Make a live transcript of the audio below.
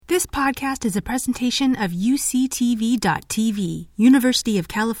This podcast is a presentation of UCTV.tv, University of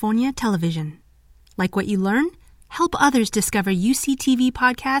California Television. Like what you learn? Help others discover UCTV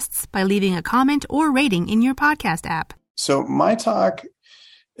podcasts by leaving a comment or rating in your podcast app. So my talk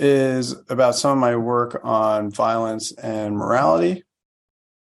is about some of my work on violence and morality.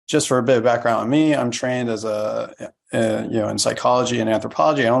 Just for a bit of background on me, I'm trained as in psychology and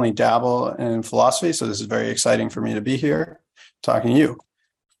anthropology. I only dabble in philosophy, so this is very exciting for me to be here talking to you.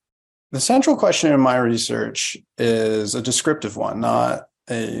 The central question in my research is a descriptive one, not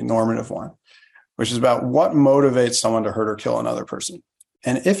a normative one, which is about what motivates someone to hurt or kill another person.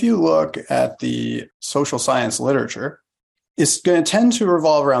 And if you look at the social science literature, it's going to tend to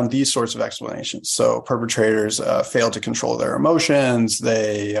revolve around these sorts of explanations. So perpetrators failed to control their emotions,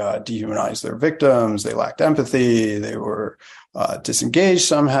 they dehumanized their victims, they lacked empathy, they were disengaged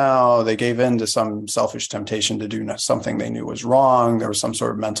somehow, they gave in to some selfish temptation to do something they knew was wrong, there was some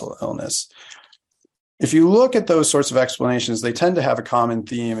sort of mental illness. If you look at those sorts of explanations, they tend to have a common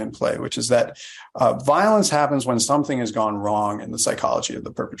theme in play, which is that violence happens when something has gone wrong in the psychology of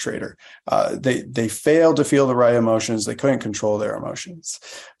the perpetrator. They failed to feel the right emotions. They couldn't control their emotions.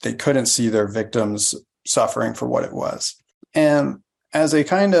 They couldn't see their victims suffering for what it was. And as a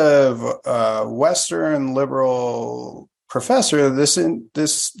kind of Western liberal professor,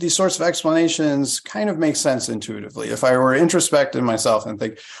 these sorts of explanations kind of make sense intuitively. If I were introspective myself and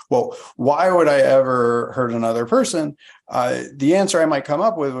think, well, why would I ever hurt another person? The answer I might come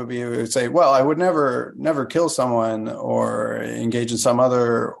up with would say, well, I would never kill someone or engage in some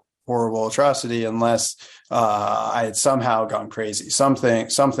other horrible atrocity unless I had somehow gone crazy.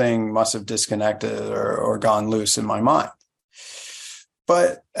 Something must have disconnected or gone loose in my mind.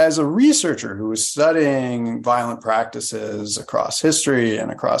 But as a researcher who was studying violent practices across history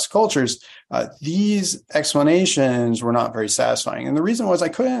and across cultures, these explanations were not very satisfying. And the reason was I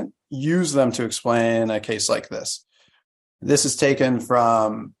couldn't use them to explain a case like this. This is taken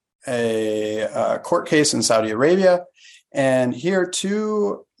from a court case in Saudi Arabia. And here,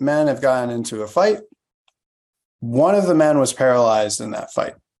 two men have gotten into a fight. One of the men was paralyzed in that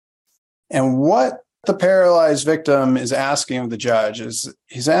fight. And what the paralyzed victim is asking of the judge is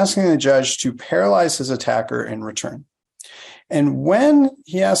he's asking the judge to paralyze his attacker in return. And when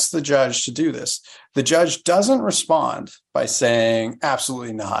he asks the judge to do this, the judge doesn't respond by saying,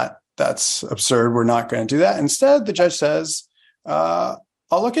 absolutely not. That's absurd. We're not going to do that. Instead, the judge says, I'll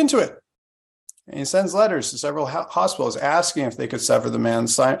look into it. And he sends letters to several hospitals asking if they could sever the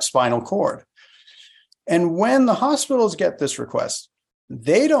man's spinal cord. And when the hospitals get this request,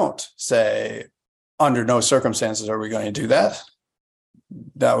 they don't say, under no circumstances are we going to do that.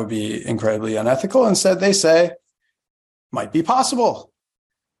 That would be incredibly unethical. Instead, they say, might be possible.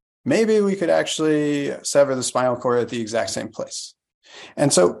 Maybe we could actually sever the spinal cord at the exact same place.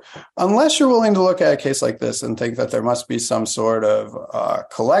 And so unless you're willing to look at a case like this and think that there must be some sort of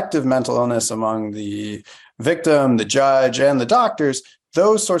collective mental illness among the victim, the judge, and the doctors,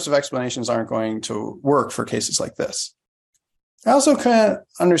 those sorts of explanations aren't going to work for cases like this. I also couldn't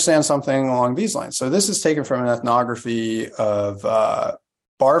understand something along these lines. So this is taken from an ethnography of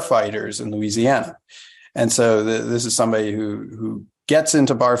bar fighters in Louisiana. And so this is somebody who gets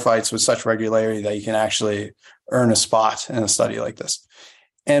into bar fights with such regularity that he can actually earn a spot in a study like this.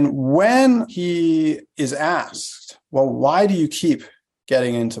 And when he is asked, well, why do you keep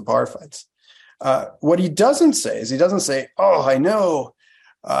getting into bar fights? What he doesn't say is oh, I know.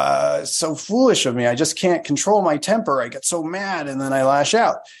 So foolish of me. I just can't control my temper. I get so mad and then I lash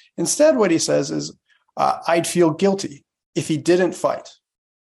out. Instead, what he says is, I'd feel guilty if he didn't fight.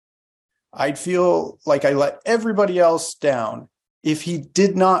 I'd feel like I let everybody else down if he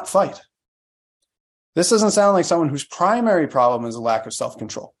did not fight. This doesn't sound like someone whose primary problem is a lack of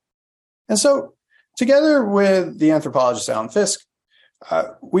self-control. And so together with the anthropologist Alan Fisk,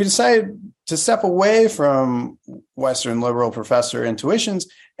 we decided to step away from Western liberal professor intuitions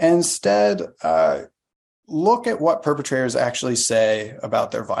and instead look at what perpetrators actually say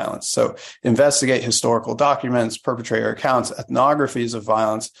about their violence. So investigate historical documents, perpetrator accounts, ethnographies of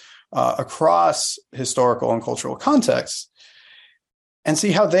violence across historical and cultural contexts, and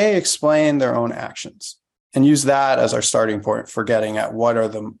see how they explain their own actions and use that as our starting point for getting at what are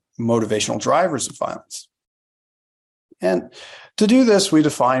the motivational drivers of violence. And to do this, we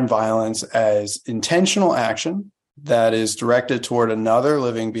define violence as intentional action that is directed toward another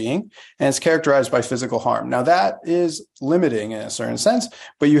living being, and it's characterized by physical harm. Now, that is limiting in a certain sense,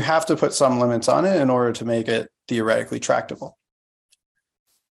 but you have to put some limits on it in order to make it theoretically tractable.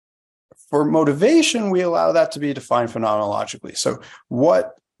 For motivation, we allow that to be defined phenomenologically. So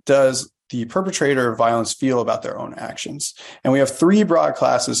what does the perpetrator of violence feel about their own actions. And we have three broad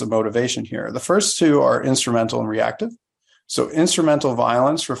classes of motivation here. The first two are instrumental and reactive. So instrumental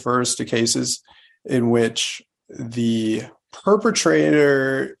violence refers to cases in which the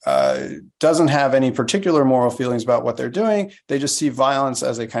perpetrator doesn't have any particular moral feelings about what they're doing. They just see violence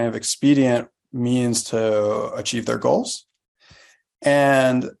as a kind of expedient means to achieve their goals.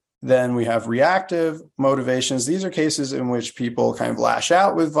 And then we have reactive motivations. These are cases in which people kind of lash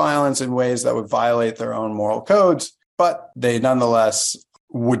out with violence in ways that would violate their own moral codes, but they nonetheless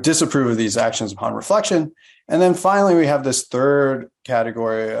would disapprove of these actions upon reflection. And then finally, we have this third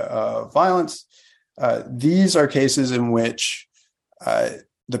category of violence. These are cases in which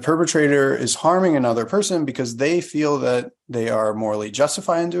the perpetrator is harming another person because they feel that they are morally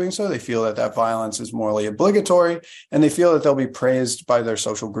justified in doing so. They feel that that violence is morally obligatory, and they feel that they'll be praised by their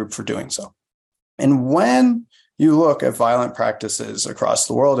social group for doing so. And when you look at violent practices across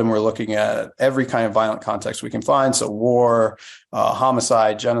the world, and we're looking at every kind of violent context we can find, so war,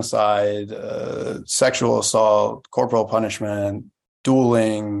 homicide, genocide, sexual assault, corporal punishment,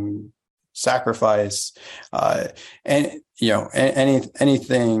 dueling, sacrifice, and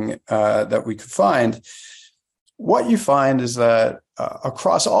anything that we could find, what you find is that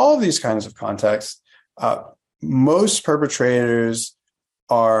across all of these kinds of contexts, most perpetrators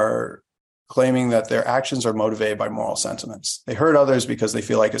are claiming that their actions are motivated by moral sentiments. They hurt others because they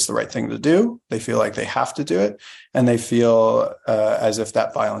feel like it's the right thing to do. They feel like they have to do it, and they feel as if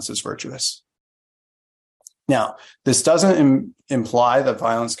that violence is virtuous. Now, this doesn't imply that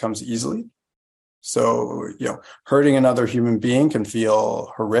violence comes easily. So, hurting another human being can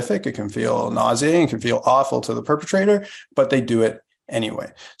feel horrific. It can feel nauseating. It can feel awful to the perpetrator, but they do it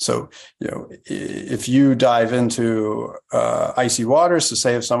anyway. So, if you dive into icy waters to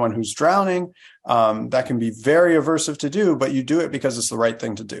save someone who's drowning, that can be very aversive to do, but you do it because it's the right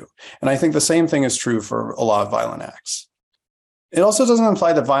thing to do. And I think the same thing is true for a lot of violent acts. It also doesn't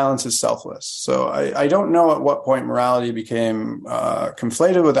imply that violence is selfless. So I don't know at what point morality became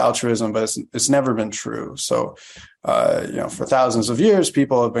conflated with altruism, but it's never been true. So, for thousands of years,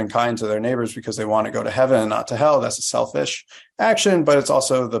 people have been kind to their neighbors because they want to go to heaven and not to hell. That's a selfish action, but it's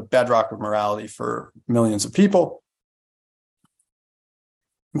also the bedrock of morality for millions of people.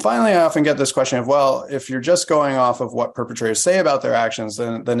 And finally, I often get this question of, well, if you're just going off of what perpetrators say about their actions,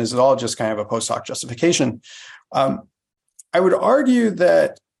 then is it all just kind of a post hoc justification? I would argue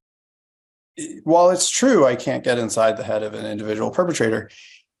that while it's true, I can't get inside the head of an individual perpetrator,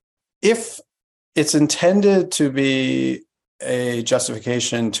 if it's intended to be a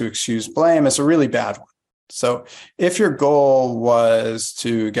justification to excuse blame, it's a really bad one. So if your goal was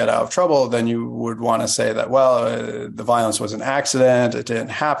to get out of trouble, then you would want to say that, well, the violence was an accident, it didn't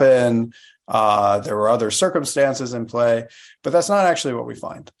happen, there were other circumstances in play, but that's not actually what we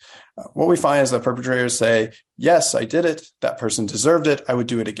find. What we find is that perpetrators say, yes, I did it. That person deserved it. I would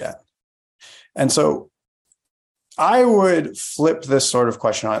do it again. And so I would flip this sort of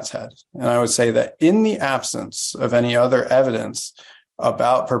question on its head. And I would say that in the absence of any other evidence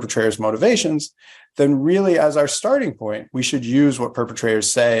about perpetrators' motivations, then really as our starting point, we should use what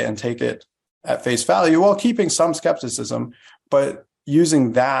perpetrators say and take it at face value while keeping some skepticism, but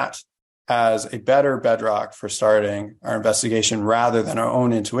using that as a better bedrock for starting our investigation rather than our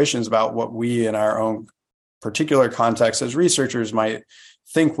own intuitions about what we in our own particular context as researchers might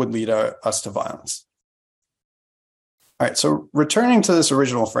think would lead us to violence. All right, so returning to this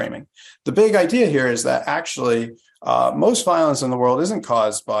original framing, the big idea here is that actually most violence in the world isn't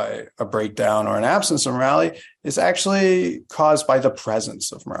caused by a breakdown or an absence of morality. It's actually caused by the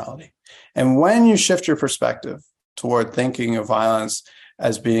presence of morality. And when you shift your perspective toward thinking of violence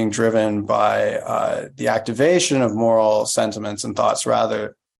as being driven by the activation of moral sentiments and thoughts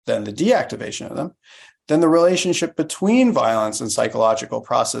rather than the deactivation of them, then the relationship between violence and psychological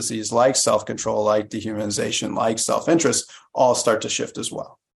processes like self-control, like dehumanization, like self-interest all start to shift as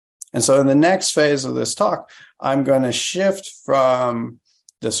well. And so in the next phase of this talk, I'm going to shift from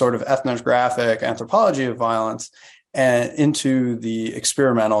the sort of ethnographic anthropology of violence and into the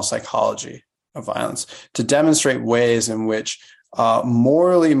experimental psychology of violence to demonstrate ways in which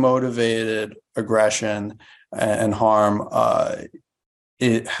morally motivated aggression and harm,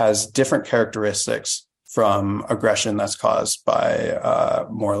 it has different characteristics from aggression that's caused by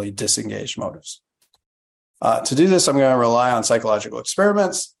morally disengaged motives. To do this, I'm going to rely on psychological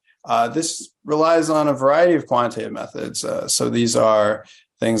experiments. This relies on a variety of quantitative methods. So these are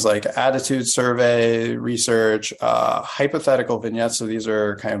things like attitude survey research, hypothetical vignettes. So these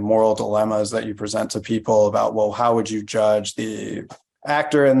are kind of moral dilemmas that you present to people about, well, how would you judge the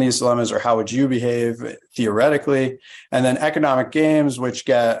actor in these dilemmas, or how would you behave theoretically? And then economic games, which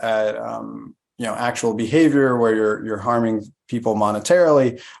get at actual behavior where you're harming people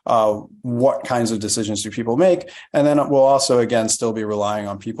monetarily. What kinds of decisions do people make? And then we'll also, again, still be relying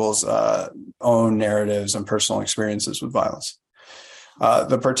on people's own narratives and personal experiences with violence.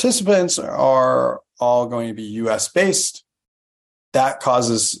 The participants are all going to be US based. That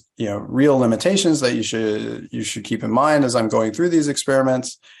causes real limitations that you should keep in mind as I'm going through these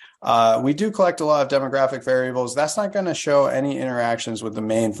experiments. We do collect a lot of demographic variables. That's not going to show any interactions with the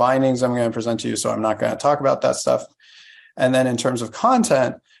main findings I'm going to present to you, so I'm not going to talk about that stuff. And then in terms of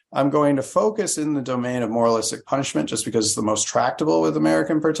content, I'm going to focus in the domain of moralistic punishment just because it's the most tractable with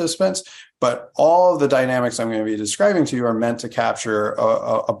American participants. But all of the dynamics I'm going to be describing to you are meant to capture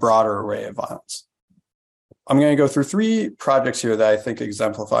a broader array of violence. I'm going to go through 3 projects here that I think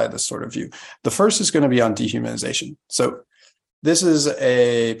exemplify this sort of view. The first is going to be on dehumanization. So this is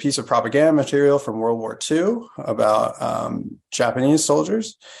a piece of propaganda material from World War II about Japanese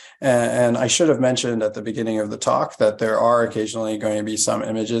soldiers. And I should have mentioned at the beginning of the talk that there are occasionally going to be some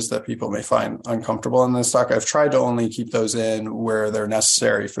images that people may find uncomfortable in this talk. I've tried to only keep those in where they're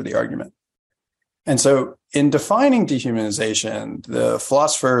necessary for the argument. And so in defining dehumanization, the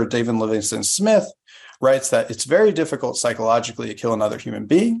philosopher David Livingston Smith writes that it's very difficult psychologically to kill another human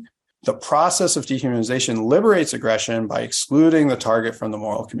being. The process of dehumanization liberates aggression by excluding the target from the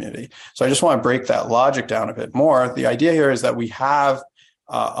moral community. So I just want to break that logic down a bit more. The idea here is that we have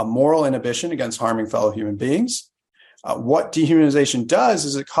a moral inhibition against harming fellow human beings. What dehumanization does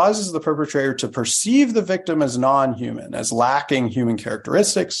is it causes the perpetrator to perceive the victim as non-human, as lacking human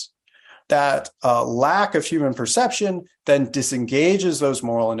characteristics. That lack of human perception then disengages those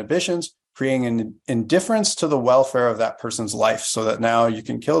moral inhibitions, creating an indifference to the welfare of that person's life, so that now you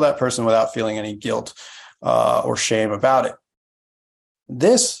can kill that person without feeling any guilt or shame about it.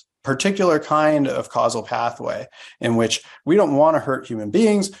 This particular kind of causal pathway in which we don't want to hurt human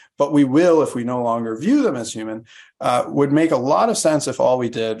beings, but we will if we no longer view them as human, would make a lot of sense if all we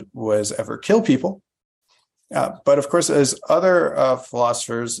did was ever kill people. But of course, as other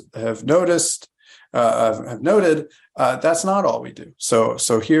philosophers have noted, that's not all we do. So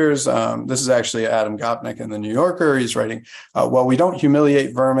here's, this is actually Adam Gopnik in the New Yorker. He's writing, well, we don't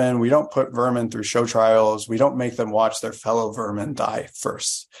humiliate vermin. We don't put vermin through show trials. We don't make them watch their fellow vermin die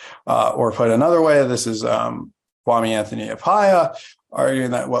first. Or put another way, this is Kwame Anthony Appiah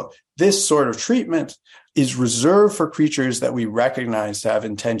arguing that, well, this sort of treatment is reserved for creatures that we recognize to have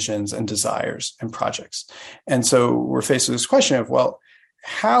intentions and desires and projects. And so we're faced with this question of, well,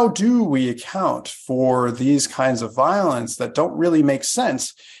 how do we account for these kinds of violence that don't really make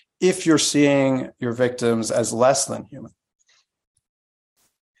sense if you're seeing your victims as less than human?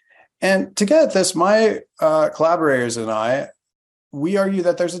 And to get at this, my collaborators and I, we argue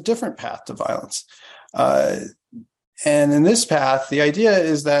that there's a different path to violence. And in this path, the idea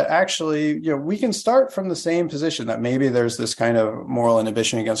is that actually, we can start from the same position, that maybe there's this kind of moral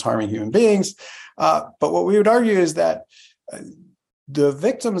inhibition against harming human beings. But what we would argue is that the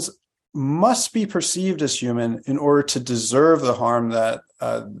victims must be perceived as human in order to deserve the harm that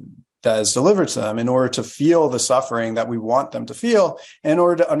is delivered to them, in order to feel the suffering that we want them to feel, in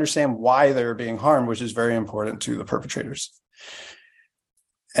order to understand why they're being harmed, which is very important to the perpetrators.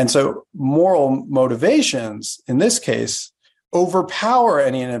 And so moral motivations, in this case, overpower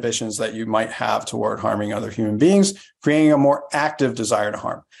any inhibitions that you might have toward harming other human beings, creating a more active desire to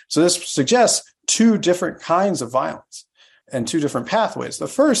harm. So this suggests 2 different kinds of violence and 2 different pathways. The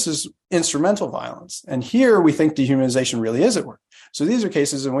first is instrumental violence. And here we think dehumanization really is at work. So these are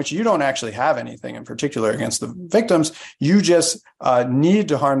cases in which you don't actually have anything in particular against the victims. You just need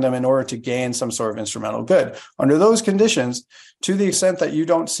to harm them in order to gain some sort of instrumental good. Under those conditions, to the extent that you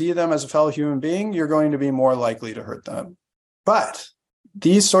don't see them as a fellow human being, you're going to be more likely to hurt them. But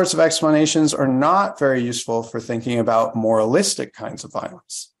these sorts of explanations are not very useful for thinking about moralistic kinds of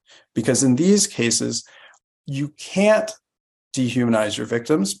violence, because in these cases, you can't dehumanize your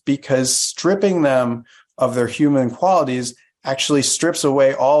victims, because stripping them of their human qualities actually strips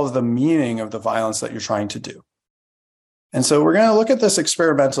away all of the meaning of the violence that you're trying to do. And so we're going to look at this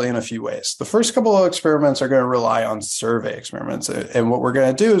experimentally in a few ways. The first couple of experiments are going to rely on survey experiments. And what we're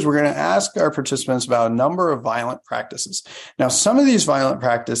going to do is we're going to ask our participants about a number of violent practices. Now, some of these violent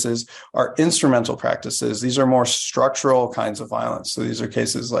practices are instrumental practices. These are more structural kinds of violence. So these are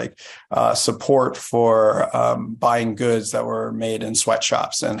cases like support for buying goods that were made in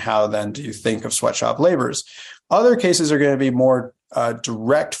sweatshops, and how then do you think of sweatshop laborers. Other cases are going to be more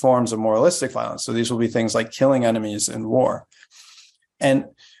direct forms of moralistic violence. So these will be things like killing enemies in war. And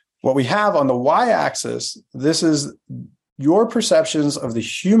what we have on the y-axis, this is your perceptions of the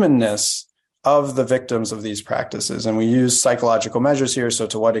humanness of the victims of these practices. And we use psychological measures here. So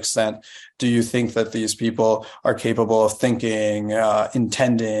to what extent do you think that these people are capable of thinking,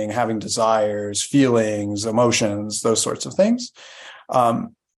 intending, having desires, feelings, emotions, those sorts of things?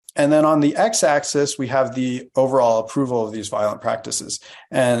 And then on the x-axis, we have the overall approval of these violent practices.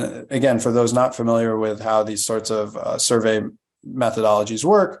 And again, for those not familiar with how these sorts of survey methodologies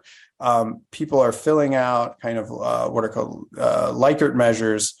work, people are filling out kind of what are called Likert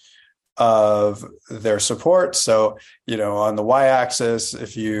measures of their support. So, on the y-axis,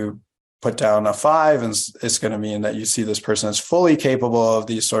 if you put down a 5, and it's going to mean that you see this person as fully capable of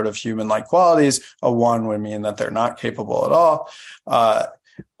these sort of human-like qualities. A 1 would mean that they're not capable at all.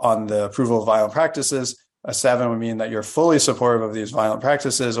 On the approval of violent practices, a 7 would mean that you're fully supportive of these violent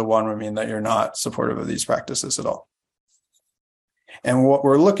practices. A 1 would mean that you're not supportive of these practices at all. And what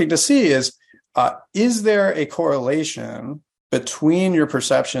we're looking to see is there a correlation between your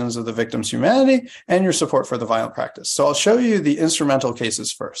perceptions of the victim's humanity and your support for the violent practice? So I'll show you the instrumental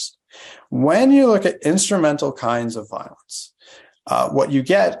cases first. When you look at instrumental kinds of violence, what you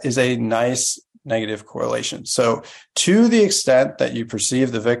get is a nice negative correlation. So to the extent that you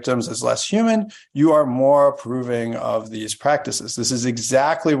perceive the victims as less human, you are more approving of these practices. This is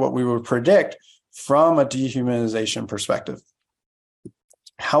exactly what we would predict from a dehumanization perspective.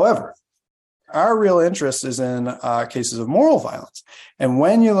 However, our real interest is in cases of moral violence. And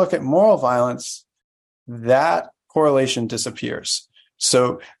when you look at moral violence, that correlation disappears.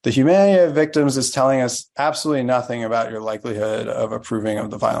 So the humanity of victims is telling us absolutely nothing about your likelihood of approving of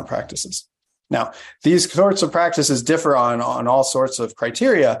the violent practices. Now, these sorts of practices differ on all sorts of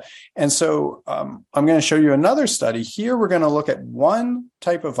criteria. And so I'm going to show you another study. Here, we're going to look at one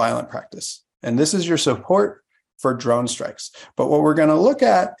type of violent practice. And this is your support for drone strikes. But what we're going to look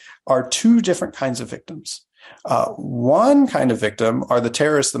at are two different kinds of victims. One kind of victim are the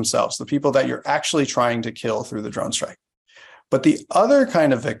terrorists themselves, the people that you're actually trying to kill through the drone strike. But the other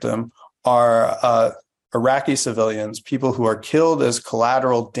kind of victim are Iraqi civilians, people who are killed as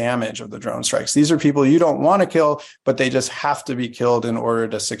collateral damage of the drone strikes. These are people you don't want to kill, but they just have to be killed in order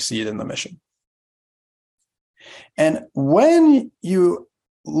to succeed in the mission. And when you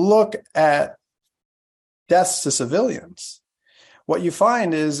look at deaths to civilians, what you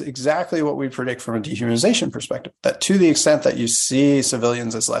find is exactly what we predict from a dehumanization perspective, that to the extent that you see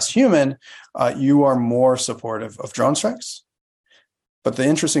civilians as less human, you are more supportive of drone strikes. But the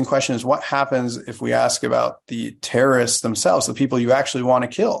interesting question is, what happens if we ask about the terrorists themselves, the people you actually want to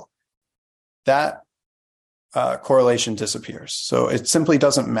kill? That correlation disappears. So it simply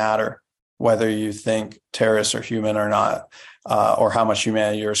doesn't matter whether you think terrorists are human or not, or how much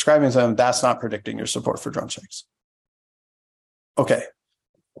humanity you're ascribing to them. That's not predicting your support for drone strikes. Okay.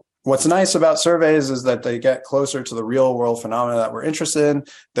 What's nice about surveys is that they get closer to the real world phenomena that we're interested in.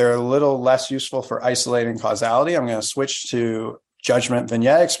 They're a little less useful for isolating causality. I'm going to switch to judgment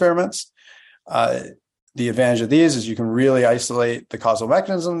vignette experiments. The advantage of these is you can really isolate the causal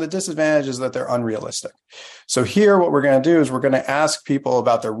mechanism. The disadvantage is that they're unrealistic. So here, what we're going to do is we're going to ask people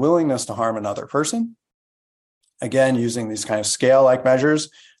about their willingness to harm another person. Again, using these kind of scale-like measures.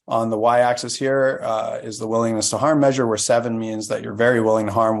 On the y-axis here is the willingness to harm measure, where 7 means that you're very willing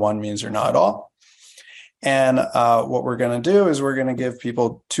to harm, 1 means you're not at all. And what we're going to do is we're going to give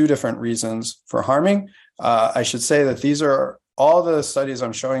people 2 different reasons for harming. I should say that these are all the studies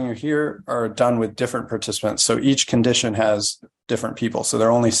I'm showing you here are done with different participants. So each condition has different people. So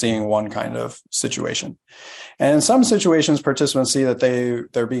they're only seeing one kind of situation. And in some situations, participants see that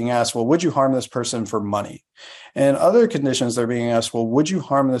they're being asked, well, would you harm this person for money? And in other conditions, they're being asked, well, would you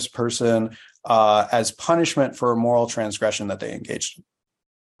harm this person as punishment for a moral transgression that they engaged in?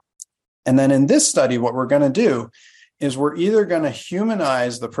 And then in this study, what we're going to do is we're either going to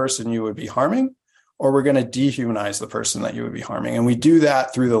humanize the person you would be harming, or we're going to dehumanize the person that you would be harming. And we do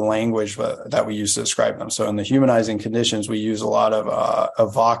that through the language that we use to describe them. So in the humanizing conditions, we use a lot of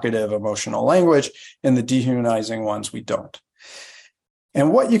evocative emotional language. In the dehumanizing ones, we don't.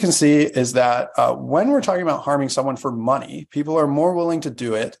 And what you can see is that when we're talking about harming someone for money, people are more willing to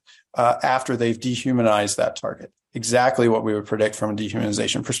do it after they've dehumanized that target. Exactly what we would predict from a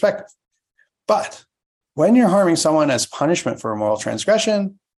dehumanization perspective. But when you're harming someone as punishment for a moral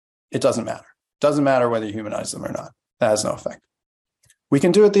transgression, it doesn't matter. Doesn't matter whether you humanize them or not. That has no effect. We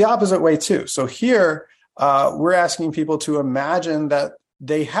can do it the opposite way too. So here, we're asking people to imagine that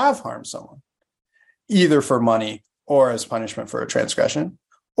they have harmed someone, either for money or as punishment for a transgression.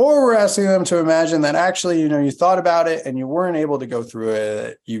 Or we're asking them to imagine that actually, you thought about it and you weren't able to go through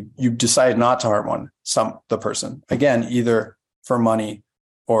it. You decided not to harm the person. Again, either for money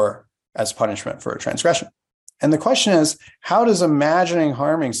or as punishment for a transgression. And the question is, how does imagining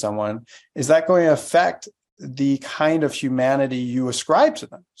harming someone, is that going to affect the kind of humanity you ascribe to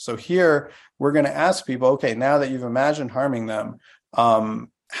them? So here we're going to ask people, okay, now that you've imagined harming them,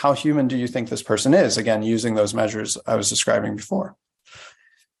 how human do you think this person is? Again, using those measures I was describing before.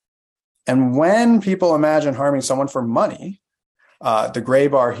 And when people imagine harming someone for money, the gray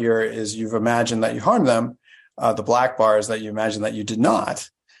bar here is you've imagined that you harmed them. The black bar is that you imagine that you did not.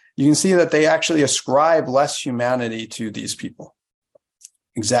 You can see that they actually ascribe less humanity to these people.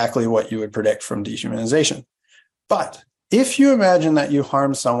 Exactly what you would predict from dehumanization. But if you imagine that you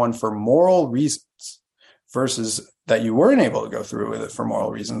harmed someone for moral reasons versus that you weren't able to go through with it for moral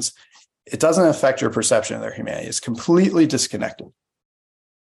reasons, it doesn't affect your perception of their humanity. It's completely disconnected.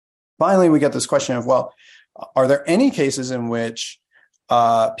 Finally, we get this question of, well, are there any cases in which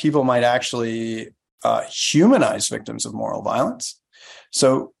people might actually humanize victims of moral violence?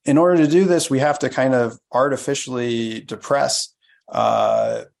 So in order to do this, we have to kind of artificially depress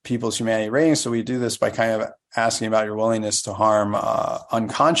people's humanity ratings. So we do this by kind of asking about your willingness to harm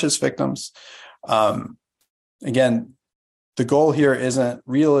unconscious victims. Again, the goal here isn't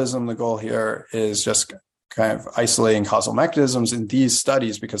realism. The goal here is just kind of isolating causal mechanisms in these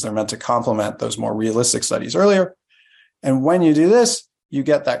studies because they're meant to complement those more realistic studies earlier. And when you do this, you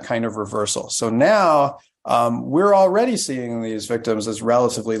get that kind of reversal. So now we're already seeing these victims as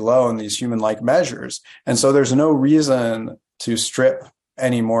relatively low in these human-like measures. And so there's no reason to strip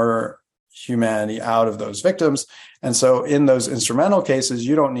any more humanity out of those victims. And so in those instrumental cases,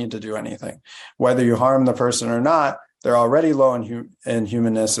 you don't need to do anything. Whether you harm the person or not, they're already low in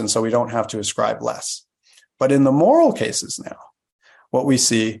humanness, and so we don't have to ascribe less. But in the moral cases now, what we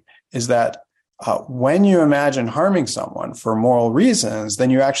see is that when you imagine harming someone for moral reasons, then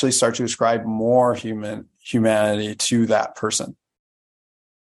you actually start to ascribe more humanity to that person.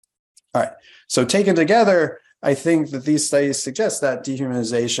 All right. So taken together, I think that these studies suggest that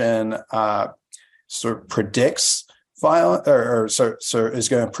dehumanization sort of predicts violence, or is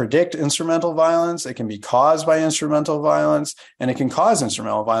going to predict instrumental violence. It can be caused by instrumental violence, and it can cause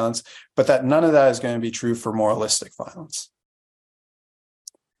instrumental violence, but that none of that is going to be true for moralistic violence.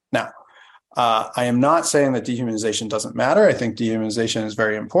 Now, I am not saying that dehumanization doesn't matter. I think dehumanization is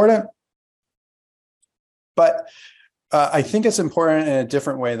very important, but I think it's important in a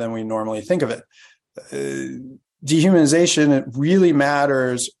different way than we normally think of it. Dehumanization, it really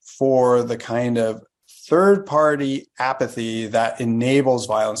matters for the kind of third-party apathy that enables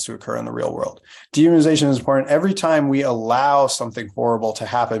violence to occur in the real world. Dehumanization is important every time we allow something horrible to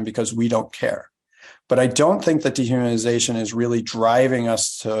happen because we don't care. But I don't think that dehumanization is really driving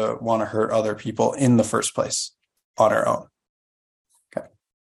us to want to hurt other people in the first place on our own. Okay.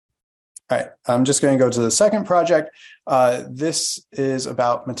 All right. I'm just going to go to the second project. This is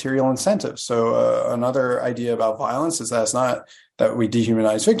about material incentives. So another idea about violence is that it's not that we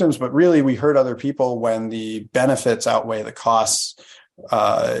dehumanize victims, but really we hurt other people when the benefits outweigh the costs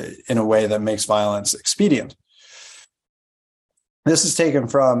in a way that makes violence expedient. This is taken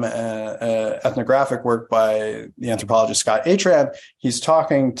from ethnographic work by the anthropologist Scott Atran. He's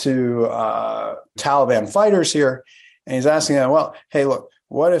talking to Taliban fighters here, and he's asking them, well, hey, look,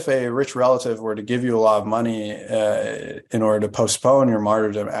 what if a rich relative were to give you a lot of money in order to postpone your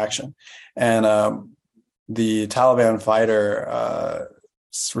martyrdom action? And the Taliban fighter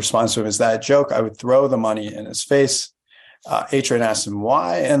responds to him, is that a joke? I would throw the money in his face. Atran asks him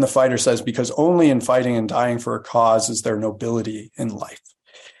why, and the fighter says, because only in fighting and dying for a cause is there nobility in life.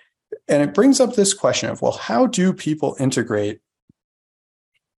 And it brings up this question of, well, how do people integrate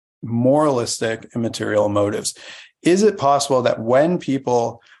moralistic and material motives? Is it possible that when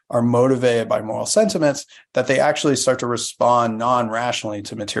people are motivated by moral sentiments, that they actually start to respond non-rationally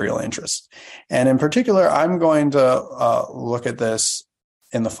to material interests? And in particular, I'm going to look at this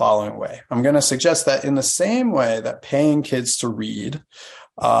in the following way. I'm going to suggest that in the same way that paying kids to read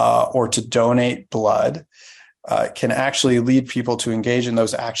or to donate blood can actually lead people to engage in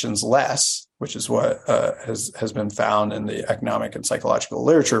those actions less, which is what has been found in the economic and psychological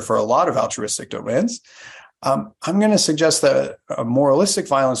literature for a lot of altruistic domains, I'm going to suggest that moralistic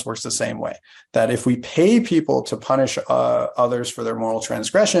violence works the same way, that if we pay people to punish others for their moral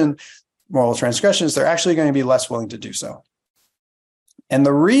transgressions, they're actually going to be less willing to do so. And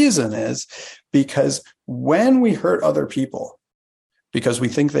the reason is because when we hurt other people because we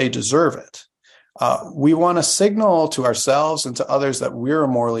think they deserve it, we want to signal to ourselves and to others that we're a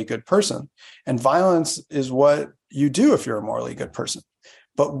morally good person. And violence is what you do if you're a morally good person.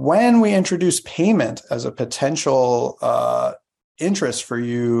 But when we introduce payment as a potential interest for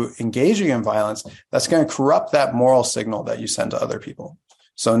you engaging in violence, that's going to corrupt that moral signal that you send to other people.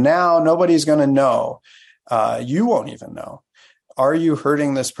 So now nobody's going to know You won't even know. Are you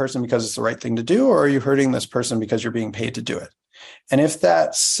hurting this person because it's the right thing to do, or are you hurting this person because you're being paid to do it? And if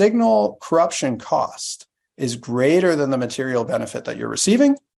that signal corruption cost is greater than the material benefit that you're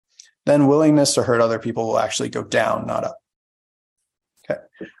receiving, then willingness to hurt other people will actually go down, not up. Okay.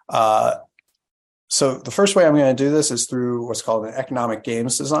 So the first way I'm going to do this is through what's called an economic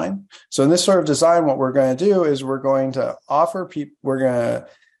games design. So in this sort of design, what we're going to do is we're going to offer people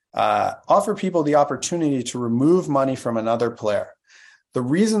the opportunity to remove money from another player. The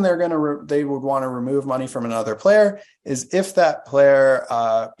reason they would want to remove money from another player is if that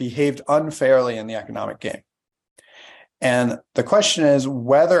player behaved unfairly in the economic game. And the question is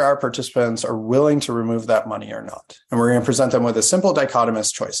whether our participants are willing to remove that money or not. And we're going to present them with a simple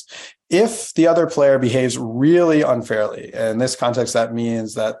dichotomous choice. If the other player behaves really unfairly, in this context, that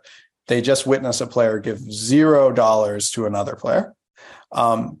means that they just witness a player give $0 to another player,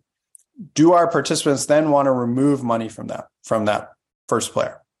 do our participants then want to remove money from that first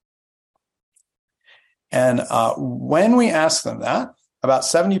player? And when we ask them that, about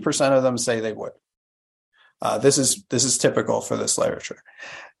 70% of them say they would. This is typical for this literature.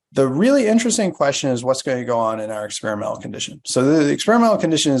 The really interesting question is what's going to go on in our experimental condition. So the experimental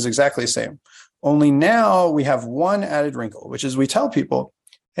condition is exactly the same, only now we have one added wrinkle, which is we tell people,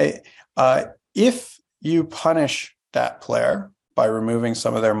 hey, if you punish that player by removing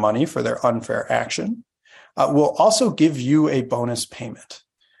some of their money for their unfair action, we'll also give you a bonus payment.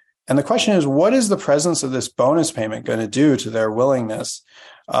 And the question is, what is the presence of this bonus payment going to do to their willingness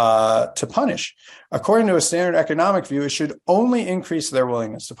to punish? According to a standard economic view, it should only increase their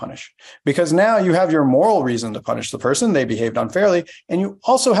willingness to punish, because now you have your moral reason to punish the person. They behaved unfairly, and you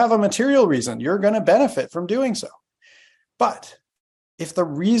also have a material reason. You're going to benefit from doing so. But if the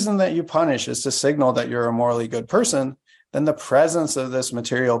reason that you punish is to signal that you're a morally good person, then the presence of this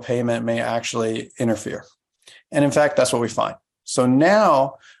material payment may actually interfere. And in fact, that's what we find. So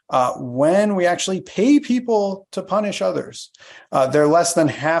now, when we actually pay people to punish others, they're less than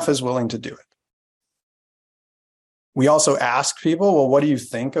half as willing to do it. We also ask people, well, what do you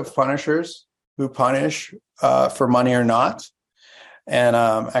think of punishers who punish for money or not? And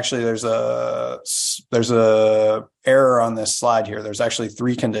actually, there's a error on this slide here. There's actually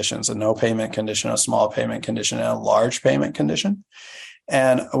 3 conditions: a no payment condition, a small payment condition, and a large payment condition.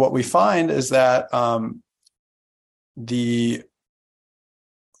 And what we find is that the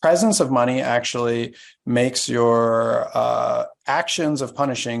presence of money actually makes your actions of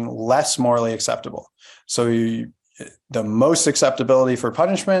punishing less morally acceptable. So the most acceptability for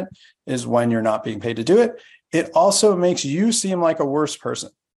punishment is when you're not being paid to do it. It also makes you seem like a worse person.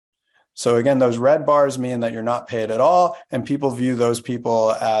 So again, those red bars mean that you're not paid at all, and people view those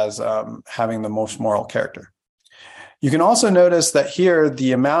people as having the most moral character. You can also notice that here,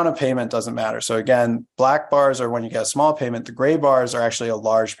 the amount of payment doesn't matter. So again, black bars are when you get a small payment. The gray bars are actually a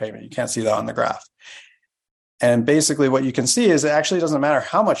large payment. You can't see that on the graph. And basically what you can see is it actually doesn't matter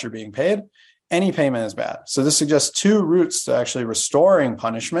how much you're being paid. Any payment is bad. So this suggests 2 routes to actually restoring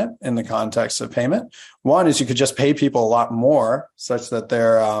punishment in the context of payment. One is you could just pay people a lot more such that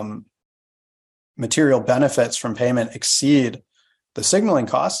their material benefits from payment exceed the signaling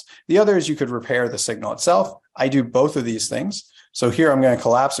costs. The other is you could repair the signal itself. I do both of these things. So here I'm going to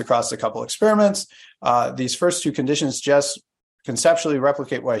collapse across a couple experiments. These first 2 conditions just conceptually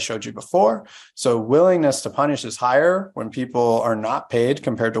replicate what I showed you before. So willingness to punish is higher when people are not paid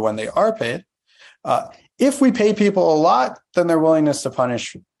compared to when they are paid. If we pay people a lot, then their willingness to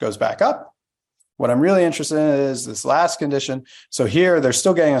punish goes back up. What I'm really interested in is this last condition. So here, they're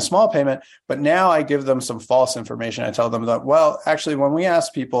still getting a small payment, but now I give them some false information. I tell them that, well, actually, when we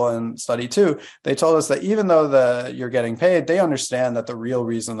asked people in study 2, they told us that even though you're getting paid, they understand that the real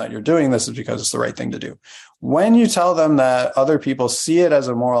reason that you're doing this is because it's the right thing to do. When you tell them that other people see it as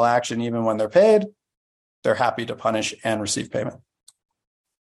a moral action, even when they're paid, they're happy to punish and receive payment.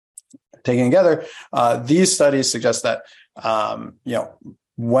 Taken together, these studies suggest that,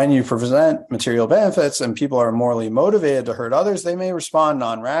 when you present material benefits and people are morally motivated to hurt others, they may respond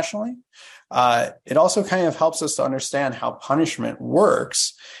non-rationally. It also kind of helps us to understand how punishment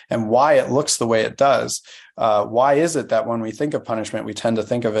works and why it looks the way it does. Why is it that when we think of punishment, we tend to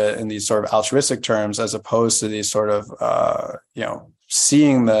think of it in these sort of altruistic terms as opposed to these sort of,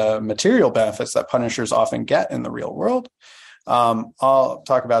 seeing the material benefits that punishers often get in the real world? I'll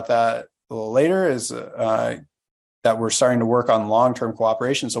talk about that a little later, that we're starting to work on long-term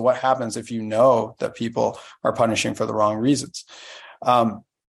cooperation. So what happens if you know that people are punishing for the wrong reasons? I'll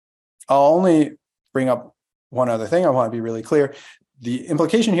only bring up one other thing. I want to be really clear. the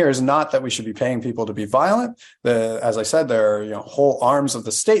implication here is not that we should be paying people to be violent. As I said, there are whole arms of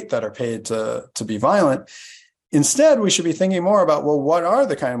the state that are paid to be violent. Instead, we should be thinking more about, well, what are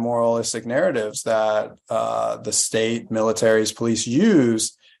the kind of moralistic narratives that the state, militaries, police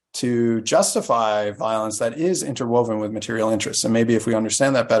use to justify violence that is interwoven with material interests? And maybe if we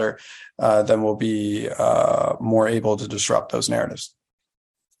understand that better, then we'll be more able to disrupt those narratives.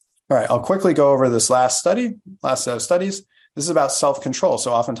 All right, I'll quickly go over this last set of studies. This is about self-control.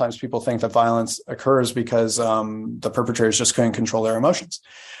 So oftentimes people think that violence occurs because the perpetrators just couldn't control their emotions.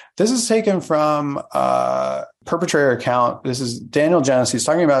 This is taken from a perpetrator account. This is Daniel Jennis. He's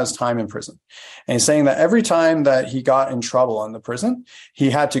talking about his time in prison. And he's saying that every time that he got in trouble in the prison, he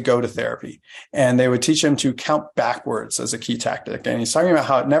had to go to therapy. And they would teach him to count backwards as a key tactic. And he's talking about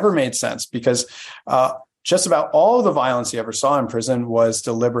how it never made sense because just about all the violence he ever saw in prison was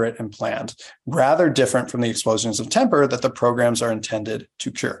deliberate and planned, rather different from the explosions of temper that the programs are intended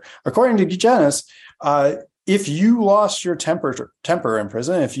to cure. According to Jennis, if you lost your temper in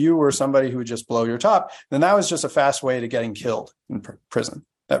prison, if you were somebody who would just blow your top, then that was just a fast way to getting killed in prison.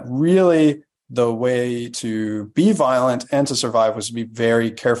 That really the way to be violent and to survive was to be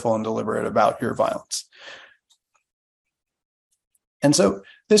very careful and deliberate about your violence. And so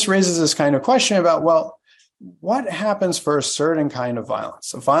this raises this kind of question about, well, what happens for a certain kind of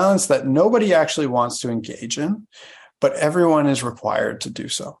violence? A violence that nobody actually wants to engage in, but everyone is required to do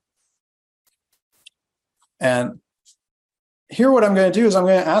so. And here what I'm going to do is I'm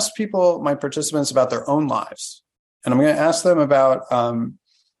going to ask my participants about their own lives. And I'm going to ask them about,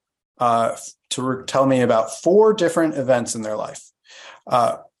 tell me about 4 different events in their life.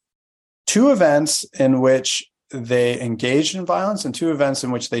 2 events in which they engaged in violence and 2 events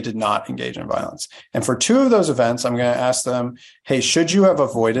in which they did not engage in violence. And for 2 of those events, I'm going to ask them, hey, should you have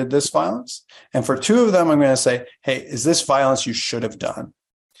avoided this violence? And for 2 of them, I'm going to say, hey, is this violence you should have done?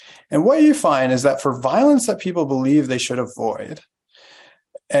 And what you find is that for violence that people believe they should avoid,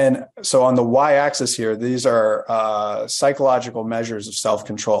 and so on the y-axis here, these are psychological measures of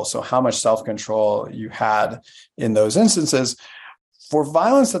self-control. So how much self-control you had in those instances. For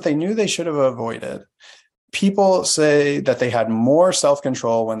violence that they knew they should have avoided, people say that they had more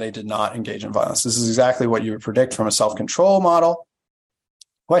self-control when they did not engage in violence. This is exactly what you would predict from a self-control model.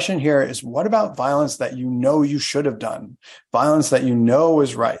 Question here is, what about violence that you know you should have done? Violence that you know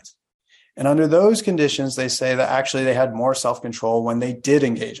is right. And under those conditions, they say that actually they had more self-control when they did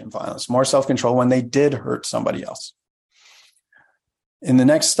engage in violence, more self-control when they did hurt somebody else. In the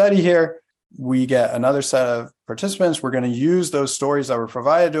next study here, we get another set of participants. We're going to use those stories that were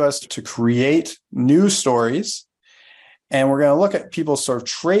provided to us to create new stories. And we're going to look at people's sort of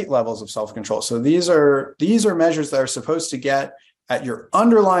trait levels of self-control. So these are measures that are supposed to get at your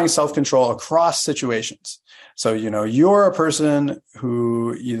underlying self-control across situations. So, you're a person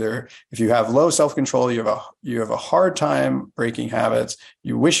who either, if you have low self-control, you have a hard time breaking habits,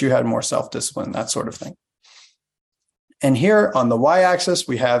 you wish you had more self-discipline, that sort of thing. And here on the y-axis,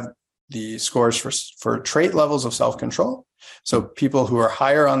 we have the scores for trait levels of self-control. So people who are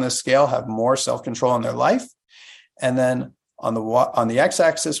higher on this scale have more self-control in their life. And then on the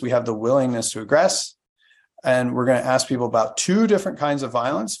x-axis, we have the willingness to aggress. And we're going to ask people about 2 different kinds of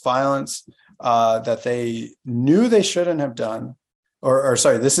violence that they knew they shouldn't have done, or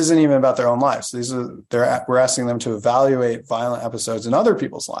sorry, this isn't even about their own lives. We're asking them to evaluate violent episodes in other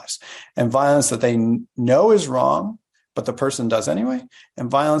people's lives, and violence that they know is wrong, but the person does anyway,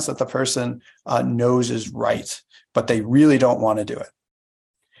 and violence that the person knows is right, but they really don't want to do it.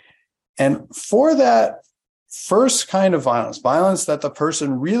 And for that first kind of violence that the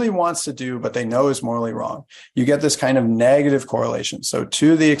person really wants to do, but they know is morally wrong, you get this kind of negative correlation. So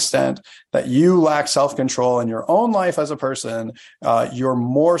to the extent that you lack self-control in your own life as a person, you're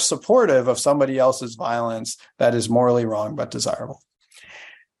more supportive of somebody else's violence that is morally wrong, but desirable.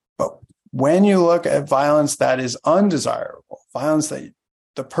 But when you look at violence that is undesirable, violence that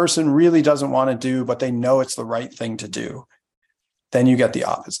the person really doesn't want to do, but they know it's the right thing to do, then you get the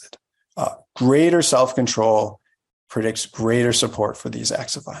opposite. Greater self-control predicts greater support for these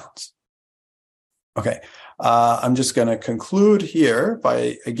acts of violence. Okay, I'm just going to conclude here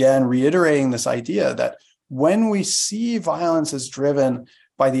by, again, reiterating this idea that when we see violence as driven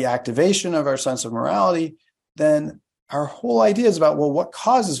by the activation of our sense of morality, then our whole idea is about, well, what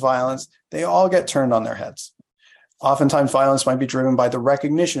causes violence? They all get turned on their heads. Oftentimes, violence might be driven by the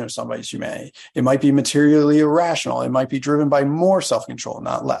recognition of somebody's humanity. It might be materially irrational. It might be driven by more self-control,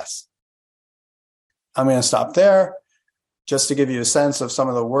 not less. I'm going to stop there just to give you a sense of some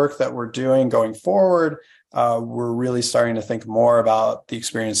of the work that we're doing going forward. We're really starting to think more about the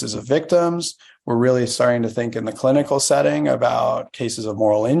experiences of victims. We're really starting to think in the clinical setting about cases of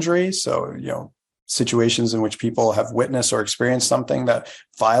moral injury. So, situations in which people have witnessed or experienced something that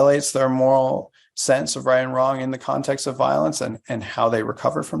violates their moral sense of right and wrong in the context of violence, and how they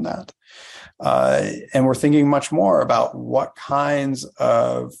recover from that. And we're thinking much more about what kinds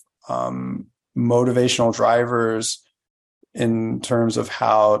of motivational drivers in terms of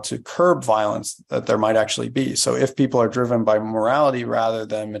how to curb violence that there might actually be. So if people are driven by morality rather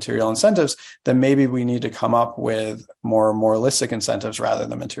than material incentives, then maybe we need to come up with more moralistic incentives rather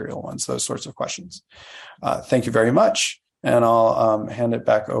than material ones, those sorts of questions. Thank you very much. And I'll hand it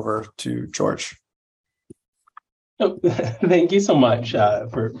back over to George. Oh, thank you so much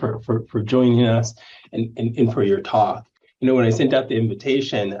for joining us and for your talk. When I sent out the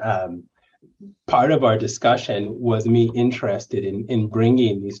invitation, part of our discussion was me interested in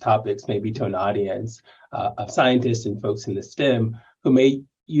bringing these topics maybe to an audience of scientists and folks in the STEM who may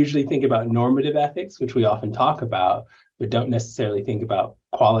usually think about normative ethics, which we often talk about, but don't necessarily think about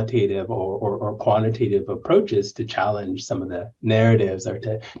qualitative or quantitative approaches to challenge some of the narratives or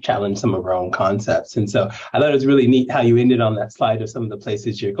to challenge some of our own concepts. And so I thought it was really neat how you ended on that slide of some of the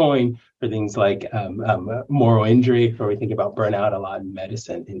places you're going for things like moral injury, where we think about burnout a lot in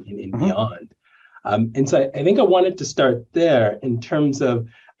medicine and beyond. And so I think I wanted to start there in terms of,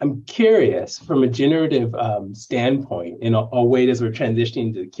 I'm curious from a generative standpoint, and I'll wait as we're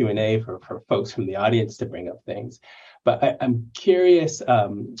transitioning to the Q&A for folks from the audience to bring up things. But I'm curious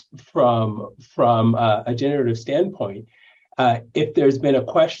from a generative standpoint, if there's been a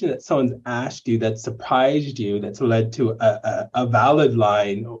question that someone's asked you that surprised you, that's led to a valid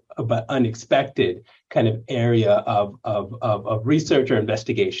line, but unexpected kind of area of research or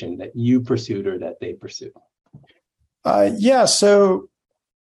investigation that you pursued or that they pursued. So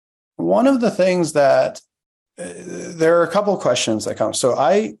one of the things that there are a couple of questions that come. So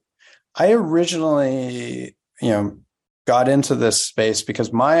I originally, got into this space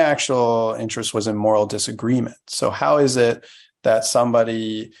because my actual interest was in moral disagreement. So how is it that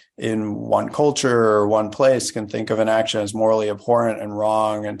somebody in one culture or one place can think of an action as morally abhorrent and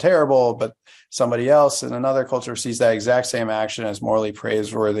wrong and terrible, but somebody else in another culture sees that exact same action as morally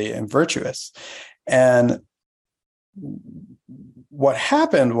praiseworthy and virtuous? And what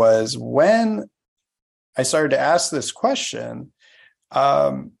happened was, when I started to ask this question,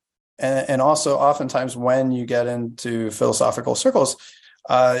 and also oftentimes when you get into philosophical circles,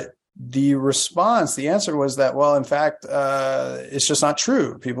 the answer was that, well, in fact, it's just not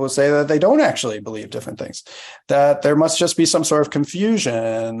true. People would say that they don't actually believe different things, that there must just be some sort of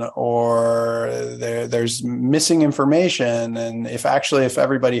confusion, or there's missing information. And if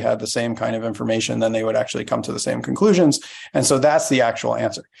everybody had the same kind of information, then they would actually come to the same conclusions. And so that's the actual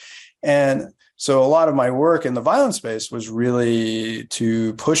answer. And so a lot of my work in the violence space was really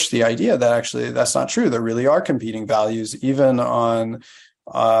to push the idea that actually that's not true. There really are competing values, even on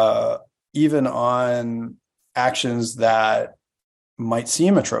actions that might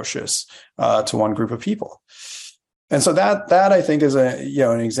seem atrocious to one group of people. And so that I think is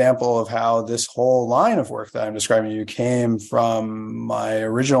an example of how this whole line of work that I'm describing to you came from my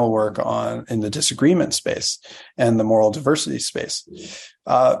original work in the disagreement space and the moral diversity space.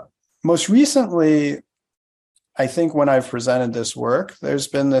 Most recently, I think when I've presented this work, there's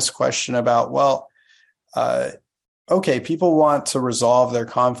been this question about, people want to resolve their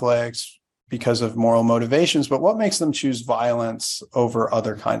conflicts because of moral motivations, but what makes them choose violence over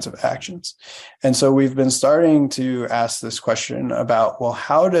other kinds of actions? And so we've been starting to ask this question about,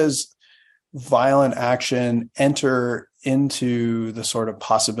 how does violent action enter into the sort of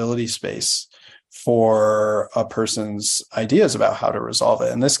possibility space for a person's ideas about how to resolve it?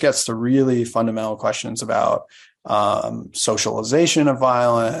 And this gets to really fundamental questions about socialization of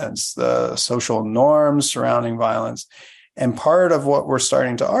violence, the social norms surrounding violence. And part of what we're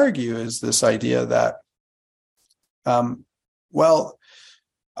starting to argue is this idea that,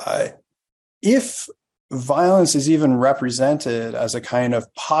 if violence is even represented as a kind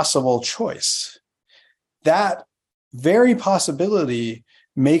of possible choice, that very possibility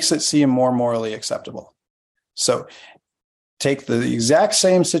makes it seem more morally acceptable. So take the exact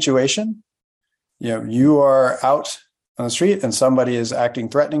same situation. You are out on the street and somebody is acting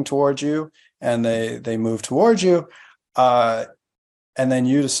threatening towards you, and they move towards you, and then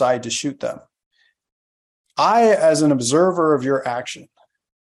you decide to shoot them. I, as an observer of your action,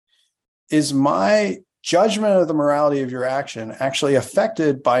 is my judgment of the morality of your action actually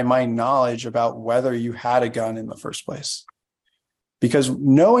affected by my knowledge about whether you had a gun in the first place? Because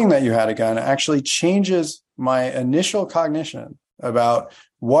knowing that you had a gun actually changes my initial cognition about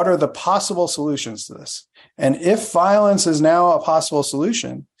what are the possible solutions to this. And if violence is now a possible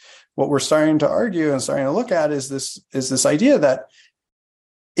solution, what we're starting to argue and starting to look at is this idea that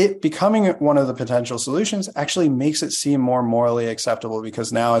it becoming one of the potential solutions actually makes it seem more morally acceptable,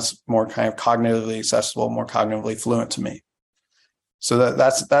 because now it's more kind of cognitively accessible, more cognitively fluent to me. So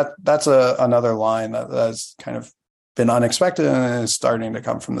that's another line that's kind of been unexpected and is starting to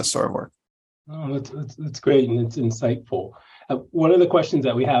come from this sort of work. Oh, that's great, and it's insightful. One of the questions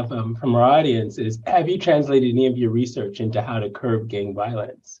that we have from our audience is, have you translated any of your research into how to curb gang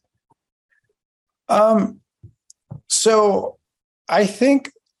violence? So I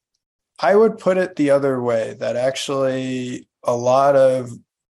think I would put it the other way, that actually a lot of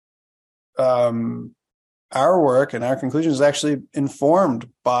our work and our conclusions is actually informed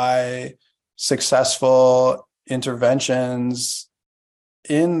by successful interventions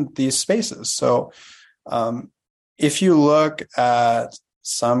in these spaces. So if you look at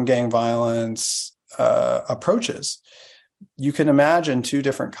some gang violence approaches, you can imagine two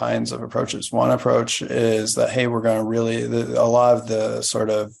different kinds of approaches. One approach is that, hey, we're going to a lot of the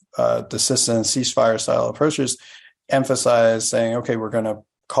sort of desistance, ceasefire style approaches emphasize saying, okay, we're going to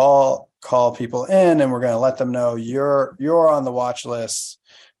call people in and we're going to let them know you're on the watch list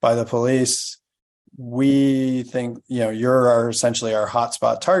by the police. We think, you're essentially our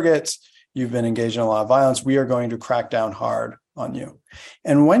hotspot targets. You've been engaged in a lot of violence. We are going to crack down hard on you.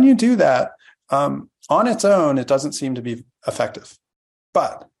 And when you do that, on its own, it doesn't seem to be effective.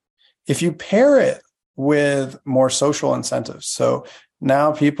 But if you pair it with more social incentives, so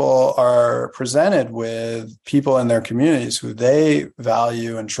now people are presented with people in their communities who they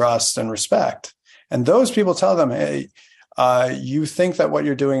value and trust and respect, and those people tell them, hey, you think that what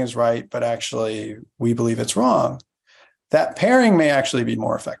you're doing is right, but actually we believe it's wrong, that pairing may actually be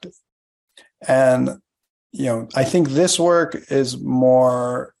more effective. And I think this work is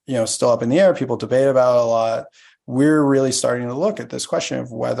more, still up in the air. People debate about it a lot. We're really starting to look at this question of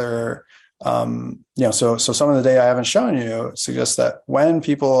whether, so some of the data I haven't shown you suggests that when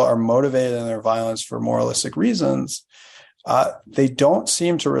people are motivated in their violence for moralistic reasons, they don't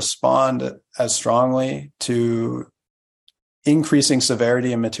seem to respond as strongly to increasing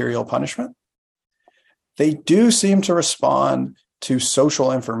severity and material punishment. They do seem to respond to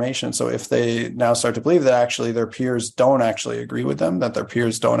social information. So if they now start to believe that actually their peers don't actually agree with them, that their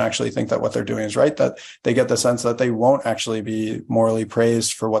peers don't actually think that what they're doing is right, that they get the sense that they won't actually be morally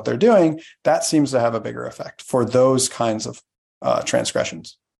praised for what they're doing, that seems to have a bigger effect for those kinds of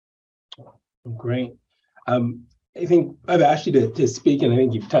transgressions. Great. I think I've asked you to speak, and I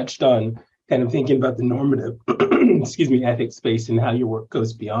think you've touched on kind of thinking about the normative, ethics space and how your work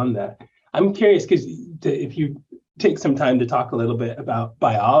goes beyond that. I'm curious, because if you take some time to talk a little bit about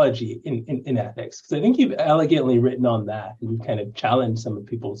biology in ethics, because I think you've elegantly written on that and you've kind of challenged some of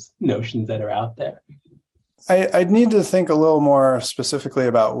people's notions that are out there. I'd need to think a little more specifically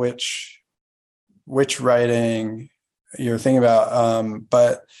about which writing you're thinking about,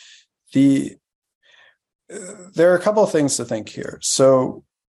 but there are a couple of things to think here. So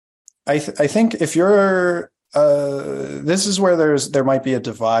I think if you're this is where there might be a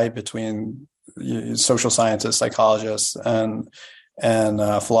divide between social scientists, psychologists, and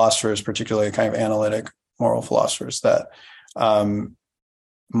philosophers, particularly kind of analytic moral philosophers. That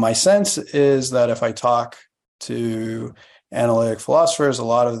my sense is that if I talk to analytic philosophers, a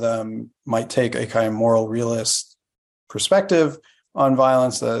lot of them might take a kind of moral realist perspective on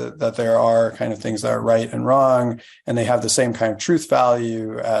violence, that there are kind of things that are right and wrong, and they have the same kind of truth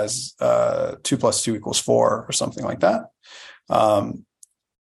value as 2 + 2 = 4 or something like that.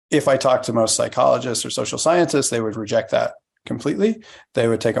 If I talk to most psychologists or social scientists, they would reject that completely. They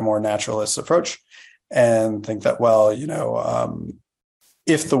would take a more naturalist approach and think that,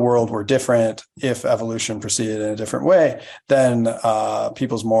 if the world were different, if evolution proceeded in a different way, then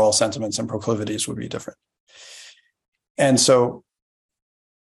people's moral sentiments and proclivities would be different. And so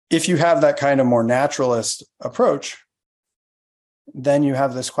if you have that kind of more naturalist approach, then you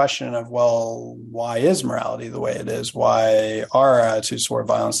have this question of, well, why is morality the way it is? Why are attitudes toward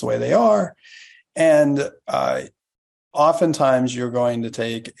violence the way they are? And oftentimes you're going to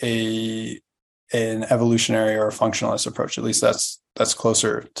take an evolutionary or a functionalist approach. At least that's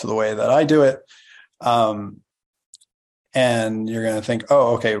closer to the way that I do it. And you're going to think,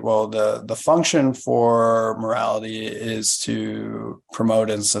 oh, okay, well, the function for morality is to promote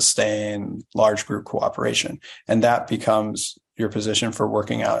and sustain large group cooperation. And that becomes your position for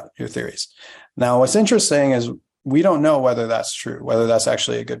working out your theories. Now, what's interesting is we don't know whether that's true, whether that's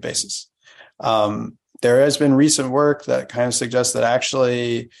actually a good basis. There has been recent work that kind of suggests that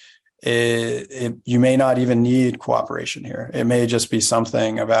actually you may not even need cooperation here. It may just be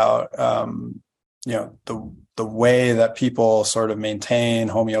something about, the way that people sort of maintain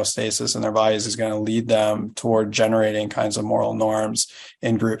homeostasis in their bodies is going to lead them toward generating kinds of moral norms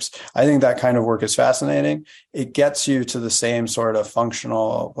in groups. I think that kind of work is fascinating. It gets you to the same sort of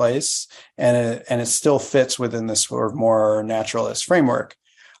functional place, and it still fits within this sort of more naturalist framework,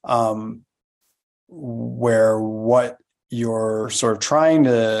 where what you're sort of trying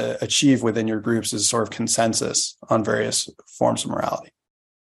to achieve within your groups is sort of consensus on various forms of morality.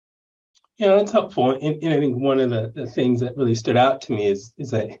 Yeah, that's helpful. And I think one of the things that really stood out to me is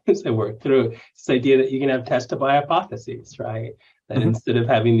I worked through this idea that you can have testable hypotheses, right? That instead of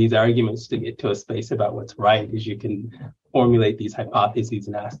having these arguments to get to a space about what's right, is you can formulate these hypotheses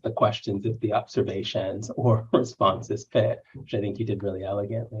and ask the questions if the observations or responses fit, which I think you did really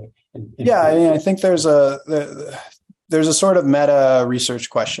elegantly. I think there's a sort of meta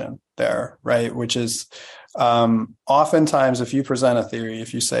research question there, right? Which is, oftentimes if you present a theory,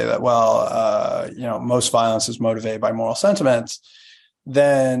 if you say that, most violence is motivated by moral sentiments,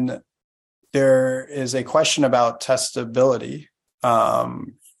 then there is a question about testability,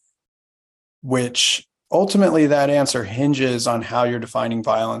 which ultimately that answer hinges on how you're defining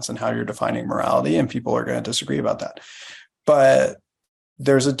violence and how you're defining morality, and people are going to disagree about that. But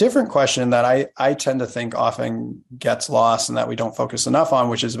there's a different question that I tend to think often gets lost and that we don't focus enough on,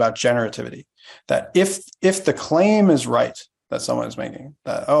 which is about generativity. That if the claim is right that someone is making,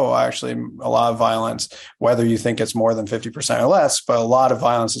 that, actually a lot of violence, whether you think it's more than 50% or less, but a lot of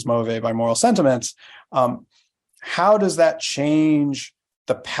violence is motivated by moral sentiments, how does that change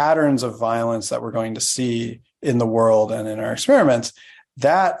the patterns of violence that we're going to see in the world and in our experiments?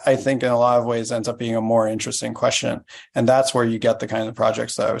 That, I think, in a lot of ways ends up being a more interesting question. And that's where you get the kind of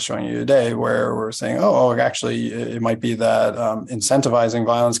projects that I was showing you today, where we're saying, actually, it might be that incentivizing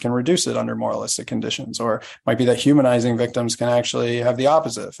violence can reduce it under moralistic conditions, or it might be that humanizing victims can actually have the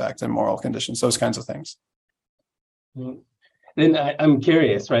opposite effect in moral conditions, those kinds of things. Then I'm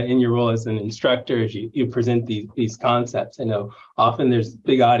curious, right, in your role as an instructor, as you present these concepts, I know often there's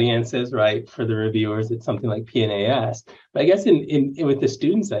big audiences, right, for the reviewers. It's something like PNAS. But I guess in with the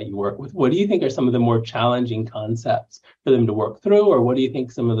students that you work with, what do you think are some of the more challenging concepts for them to work through? Or what do you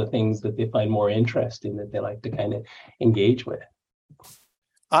think some of the things that they find more interesting that they like to kind of engage with?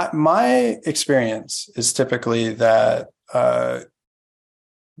 My experience is typically that the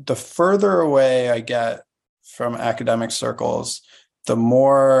further away I get from academic circles, the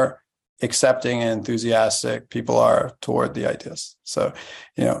more accepting and enthusiastic people are toward the ideas. So,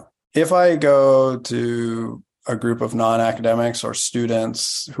 if I go to a group of non-academics or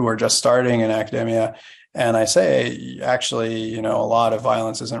students who are just starting in academia, and I say, actually, a lot of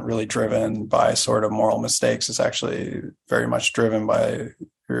violence isn't really driven by sort of moral mistakes. It's actually very much driven by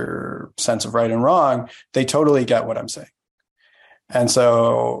your sense of right and wrong. They totally get what I'm saying. And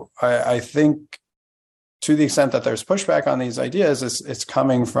so I think, to the extent that there's pushback on these ideas, it's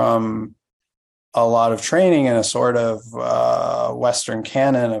coming from a lot of training in a sort of Western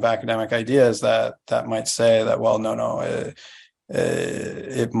canon of academic ideas that might say that,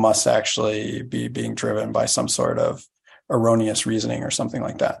 it must actually be being driven by some sort of erroneous reasoning or something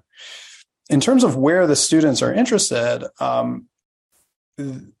like that. In terms of where the students are interested,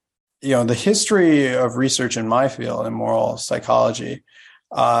 the history of research in my field, in moral psychology,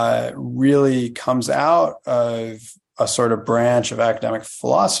 really comes out of a sort of branch of academic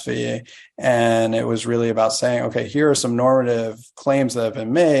philosophy. And it was really about saying, okay, here are some normative claims that have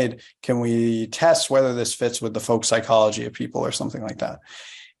been made. Can we test whether this fits with the folk psychology of people or something like that?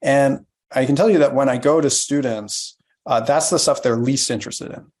 And I can tell you that when I go to students, that's the stuff they're least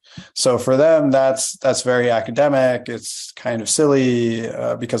interested in. So for them, that's very academic. It's kind of silly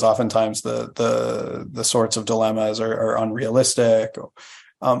because oftentimes the sorts of dilemmas are unrealistic.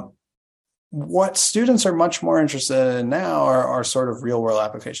 What students are much more interested in now are sort of real world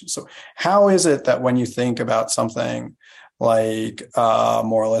applications. So how is it that when you think about something like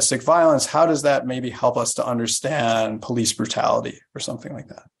moralistic violence, how does that maybe help us to understand police brutality or something like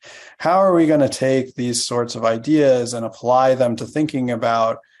that? How are we going to take these sorts of ideas and apply them to thinking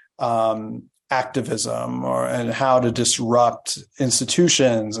about activism and how to disrupt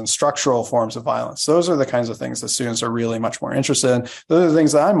institutions and structural forms of violence? Those are the kinds of things that students are really much more interested in. Those are the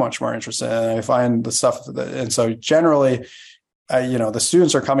things that I'm much more interested in. I find the stuff and so generally, the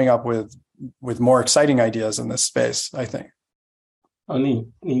students are coming up with more exciting ideas in this space, I think. Oh, neat.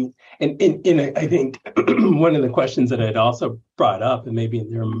 And I think one of the questions that I'd also brought up, and maybe in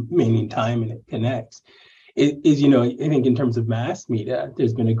the remaining time and it connects, is, I think in terms of mass media,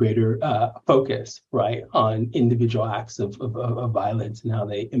 there's been a greater focus, right, on individual acts of violence and how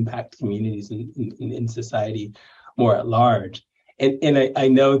they impact communities in society more at large. And I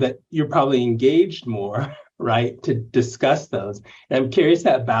know that you're probably engaged more, right, to discuss those. And I'm curious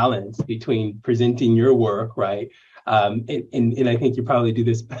that balance between presenting your work, right, and I think you probably do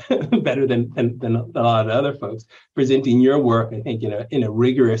this better than a lot of other folks, presenting your work, I think, in a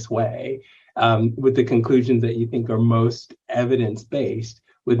rigorous way, with the conclusions that you think are most evidence-based,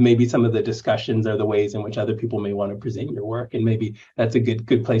 with maybe some of the discussions or the ways in which other people may want to present your work. And maybe that's a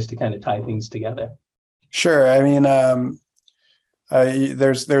good place to kind of tie things together. Sure. I mean,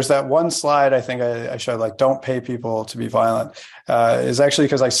 there's that one slide I think I showed, like, don't pay people to be violent, is actually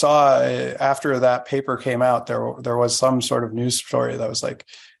because I saw after that paper came out, there was some sort of news story that was like,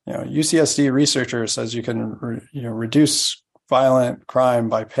 UCSD researcher says you can reduce violent crime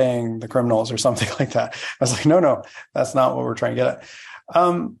by paying the criminals or something like that. I was like, no, that's not what we're trying to get at.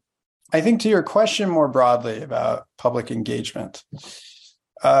 I think to your question more broadly about public engagement,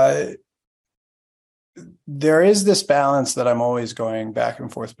 there is this balance that I'm always going back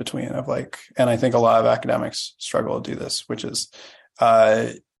and forth between of like, and I think a lot of academics struggle to do this, which is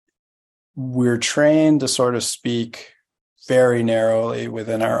we're trained to sort of speak very narrowly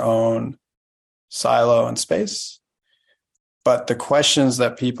within our own silo and space. But the questions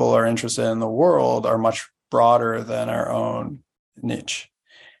that people are interested in the world are much broader than our own niche.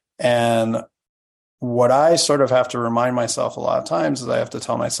 And what I sort of have to remind myself a lot of times is I have to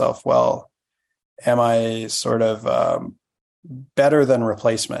tell myself, well, am I sort of better than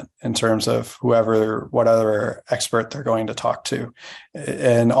replacement in terms of what other expert they're going to talk to?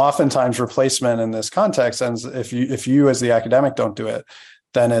 And oftentimes replacement in this context ends, if you as the academic don't do it,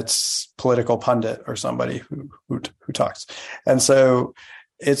 then it's political pundit or somebody who talks. And so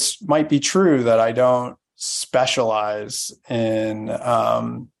it might be true that I don't specialize in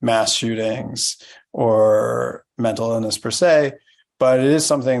mass shootings or mental illness per se, but it is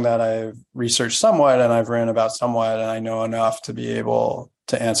something that I've researched somewhat and I've written about somewhat, and I know enough to be able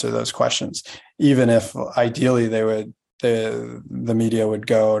to answer those questions, even if ideally the media would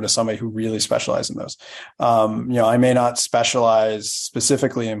go to somebody who really specializes in those. I may not specialize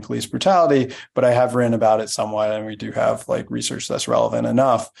specifically in police brutality, but I have written about it somewhat, and we do have like research that's relevant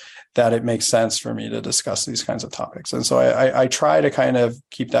enough that it makes sense for me to discuss these kinds of topics. And so I try to kind of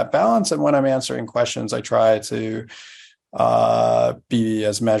keep that balance. And when I'm answering questions, I try to be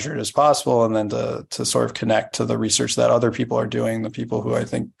as measured as possible, and then to sort of connect to the research that other people are doing, the people who I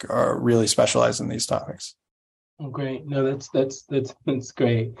think are really specialized in these topics. Oh, great. No, that's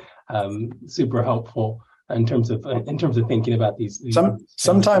great. Super helpful in terms of thinking about these.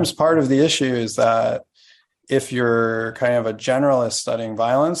 Sometimes part of the issue is that if you're kind of a generalist studying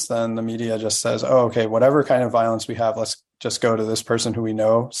violence, then the media just says, oh, okay, whatever kind of violence we have, let's just go to this person who we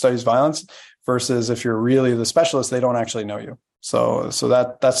know studies violence, versus if you're really the specialist, they don't actually know you. So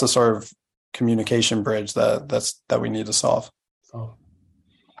that's the sort of communication bridge that we need to solve. So,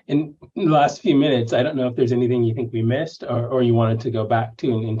 in the last few minutes, I don't know if there's anything you think we missed or you wanted to go back to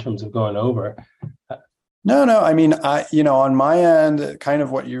in terms of going over. No. I mean, on my end, kind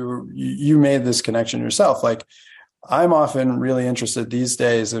of what you made this connection yourself. Like, I'm often really interested these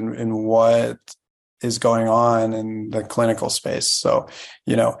days in what is going on in the clinical space. So,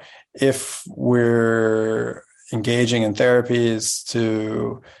 if we're engaging in therapies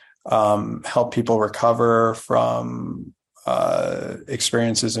to help people recover from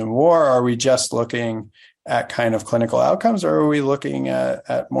experiences in war, are we just looking at kind of clinical outcomes, or are we looking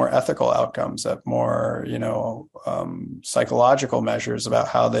at more ethical outcomes, at more, psychological measures about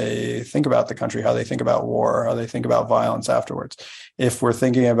how they think about the country, how they think about war, how they think about violence afterwards? If we're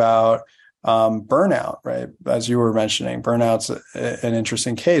thinking about burnout, right? As you were mentioning, burnout's an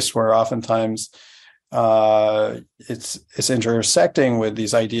interesting case where oftentimes it's intersecting with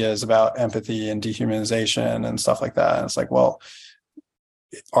these ideas about empathy and dehumanization and stuff like that. And it's like, well,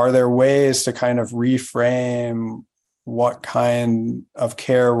 are there ways to kind of reframe what kind of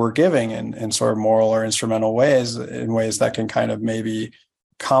care we're giving in sort of moral or instrumental ways, in ways that can kind of maybe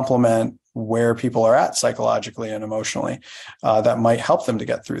complement where people are at psychologically and emotionally, that might help them to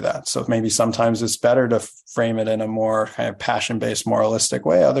get through that. So maybe sometimes it's better to frame it in a more kind of passion-based, moralistic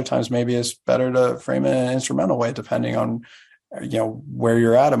way. Other times, maybe it's better to frame it in an instrumental way, depending on, where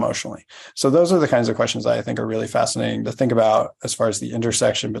you're at emotionally. So those are the kinds of questions that I think are really fascinating to think about as far as the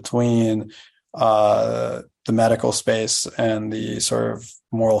intersection between the medical space and the sort of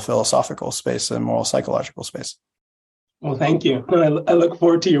moral philosophical space and moral psychological space. Well, thank you. I look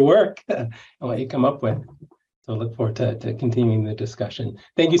forward to your work and what you come up with. So I look forward to continuing the discussion.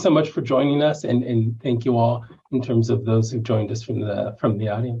 Thank you so much for joining us, and thank you all in terms of those who've joined us from the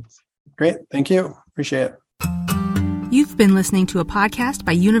audience. Great. Thank you. Appreciate it. You've been listening to a podcast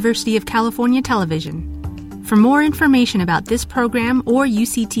by University of California Television. For more information about this program or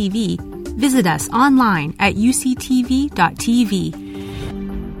UCTV, visit us online at uctv.tv.